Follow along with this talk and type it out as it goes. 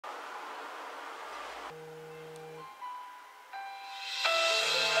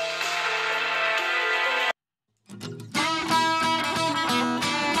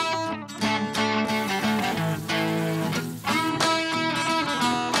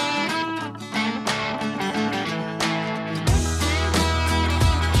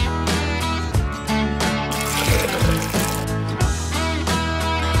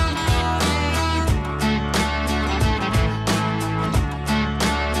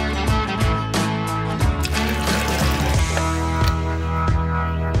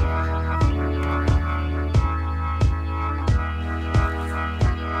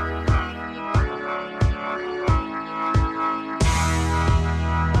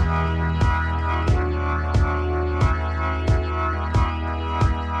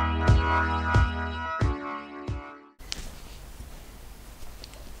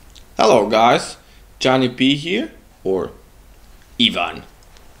Hello guys, Johnny P here, or Ivan.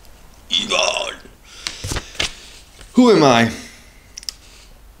 Who am I?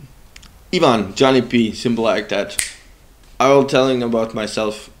 Ivan, Johnny P, simple like that. I will telling about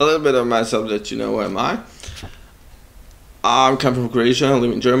myself, a little bit of myself that you know who am I. I come from Croatia, I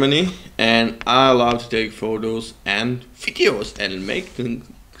live in Germany, and I love to take photos and videos and make them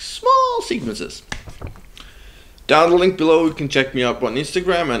small sequences. Down the link below you can check me up on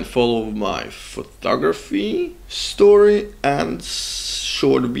Instagram and follow my photography story and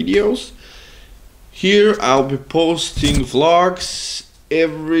short videos. Here I'll be posting vlogs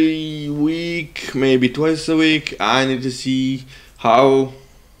every week, maybe twice a week. I need to see how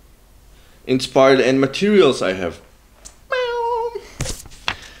inspired and materials I have.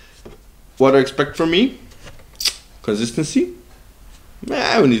 What I expect from me? Consistency?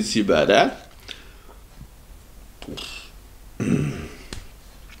 I don't need to see about that.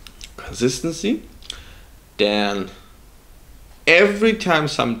 Consistency. Then every time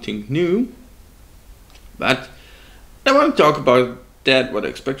something new. But I want to talk about that, what I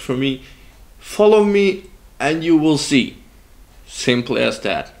expect from me. Follow me and you will see. Simple as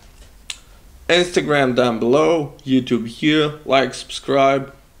that. Instagram down below, YouTube here, like,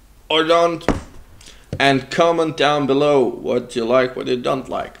 subscribe or don't, and comment down below what you like, what you don't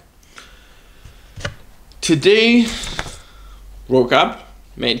like. Today woke up,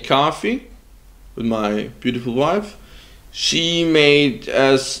 made coffee with my beautiful wife. She made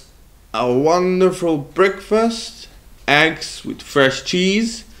us a wonderful breakfast, eggs with fresh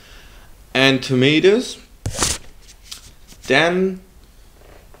cheese and tomatoes. Then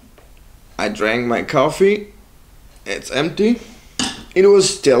I drank my coffee. It's empty. It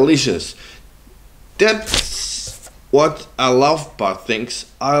was delicious. That's what I love about things.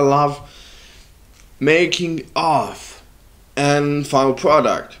 I love making of and final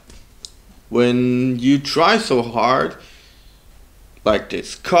product. When you try so hard, like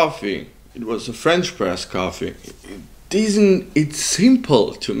this coffee, it was a French press coffee. It's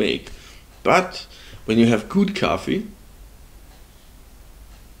simple to make, but when you have good coffee,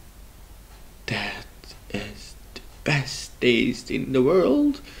 that is the best taste in the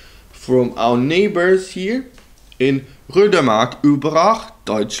world. From our neighbors here in Rödermark, Überach,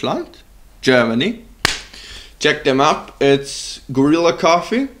 Deutschland, Germany. Check them up. It's Gorilla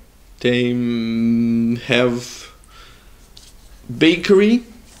Coffee. They have bakery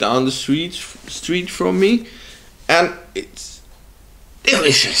down the street from me, and it's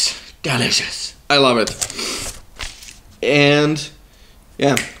delicious. I love it. And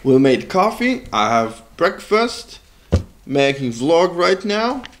yeah, we made coffee. I have breakfast, making vlog right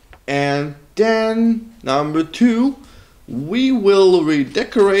now, and then number 2, we will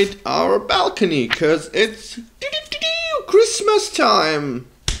redecorate our balcony because it's Christmas time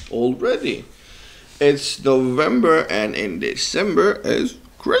already. It's November and in December is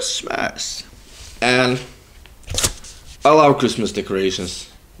Christmas. And I love Christmas decorations,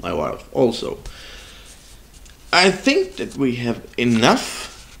 my wife also. I think that we have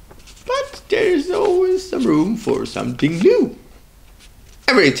enough, but there is always some room for something new.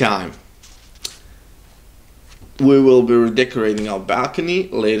 Every time. We will be redecorating our balcony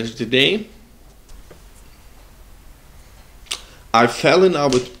later today. I fell in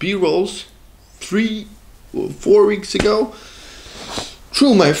love with B-rolls 3 or 4 weeks ago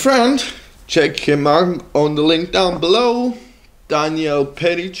through my friend. Check him out on the link down below. Danijel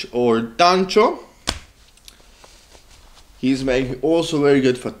Peric or Dancho. He's making also very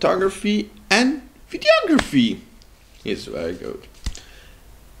good photography and videography. He's very good.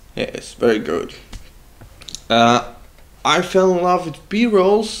 Yes, very good. I fell in love with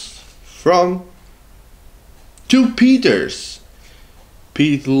B-rolls from 2 Peters.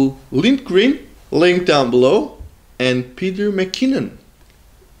 Peter Lindgren, link down below, and Peter McKinnon,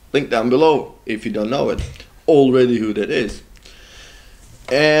 link down below if you don't know it already who that is.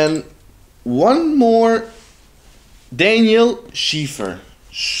 And one more, Danijel Schiffer,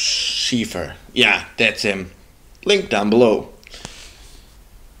 yeah, that's him, link down below.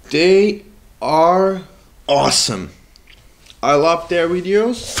 They are awesome. I love their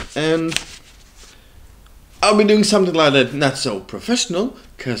videos, and I'll be doing something like that, not so professional,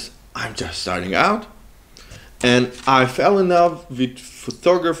 because I'm just starting out. And I fell in love with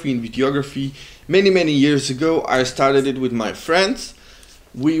photography and videography many years ago. I started it with my friends.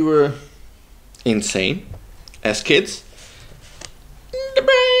 We were insane as kids. The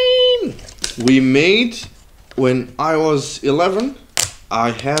brain! We made, when I was 11, I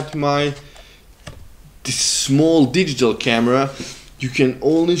had this small digital camera. You can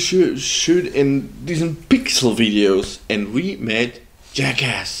only shoot in decent pixel videos, and we made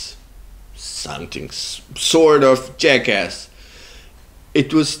Jackass something sort of Jackass.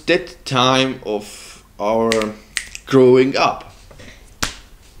 It was that time of our growing up.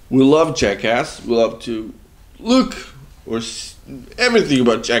 We love Jackass. We love to look or everything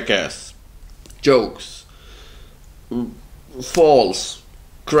about Jackass. Jokes, falls,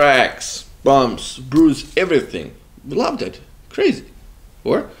 cracks, bumps, bruise, everything. We loved it. Crazy.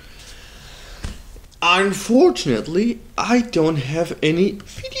 Or? Unfortunately, I don't have any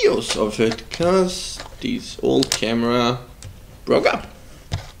videos of it because this old camera broke up.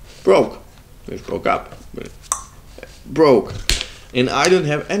 It broke up. But broke. And I don't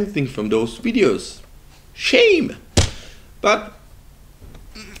have anything from those videos. Shame. But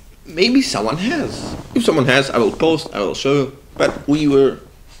maybe someone has. If someone has, I will post, I will show you. But we were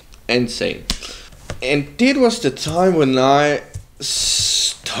insane. And that was the time when I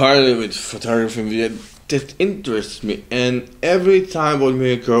started with photography that interests me. And every time when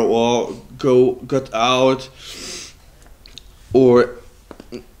we got out, or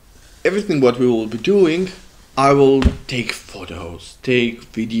everything what we will be doing, I will take photos,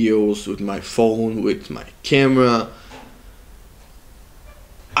 take videos with my phone, with my camera.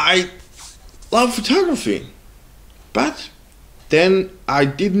 I love photography, but then I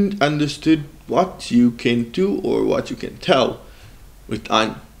didn't understood what you can do or what you can tell with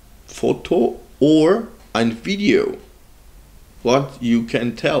a photo or a video. What you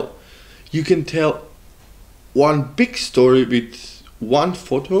can tell. You can tell one big story with one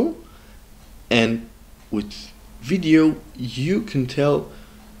photo, and with video you can tell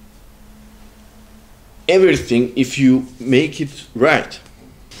everything if you make it right.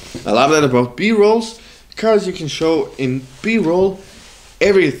 I love that about B-rolls, because you can show in B-roll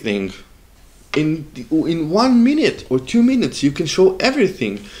everything. In 1 minute or 2 minutes you can show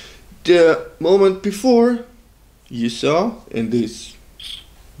everything. The moment before you saw in this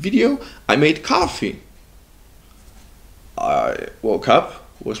video, I made coffee. I woke up,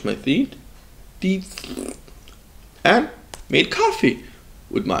 washed my teeth, and made coffee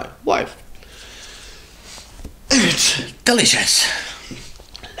with my wife. It's delicious.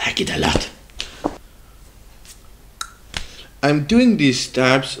 I like it a lot. I'm doing these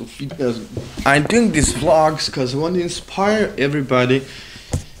types of videos. I'm doing these vlogs because I want to inspire everybody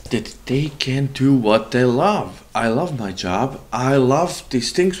that they can do what they love. I love my job. I love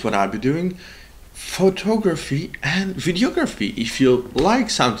these things what I'll be doing. Photography and videography. If you like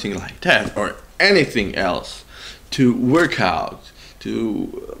something like that or anything else, to work out,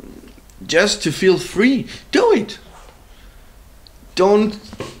 to just to feel free, do it.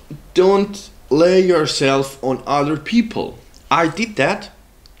 Don't lay yourself on other people. I did that,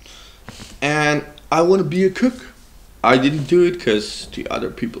 and I want to be a cook. I didn't do it because the other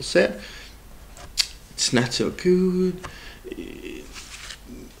people said it's not so good.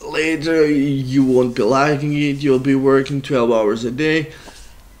 Later you won't be liking it. You'll be working 12 hours a day.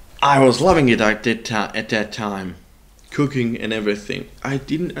 I was loving it at that time, cooking and everything. I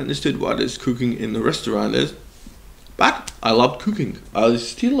didn't understand what is cooking in the restaurant is, but I loved cooking. I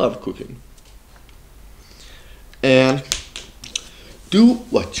still love cooking. And do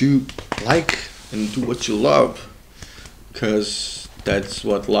what you like and do what you love, because that's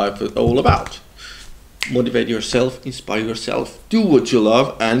what life is all about. Motivate yourself, inspire yourself, do what you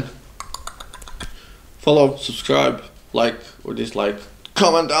love, and follow, subscribe, like or dislike,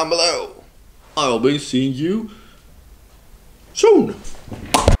 comment down below. I'll be seeing you soon.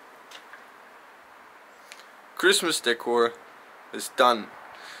 Christmas decor is done.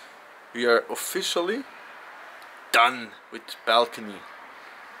 We are officially done with balcony.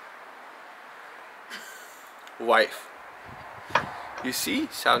 Wife. You see,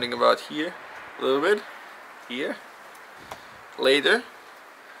 sounding about here a little bit. Here. Later,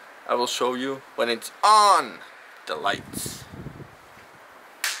 I will show you when it's on the lights.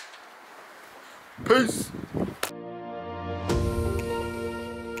 Peace.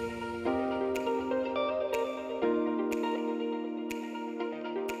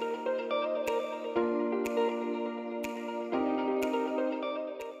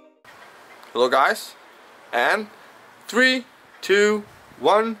 Hello guys, and 3, 2,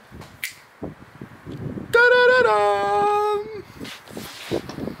 1. Da-da-da-da!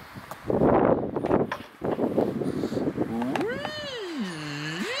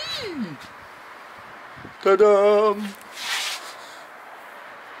 Ta-da!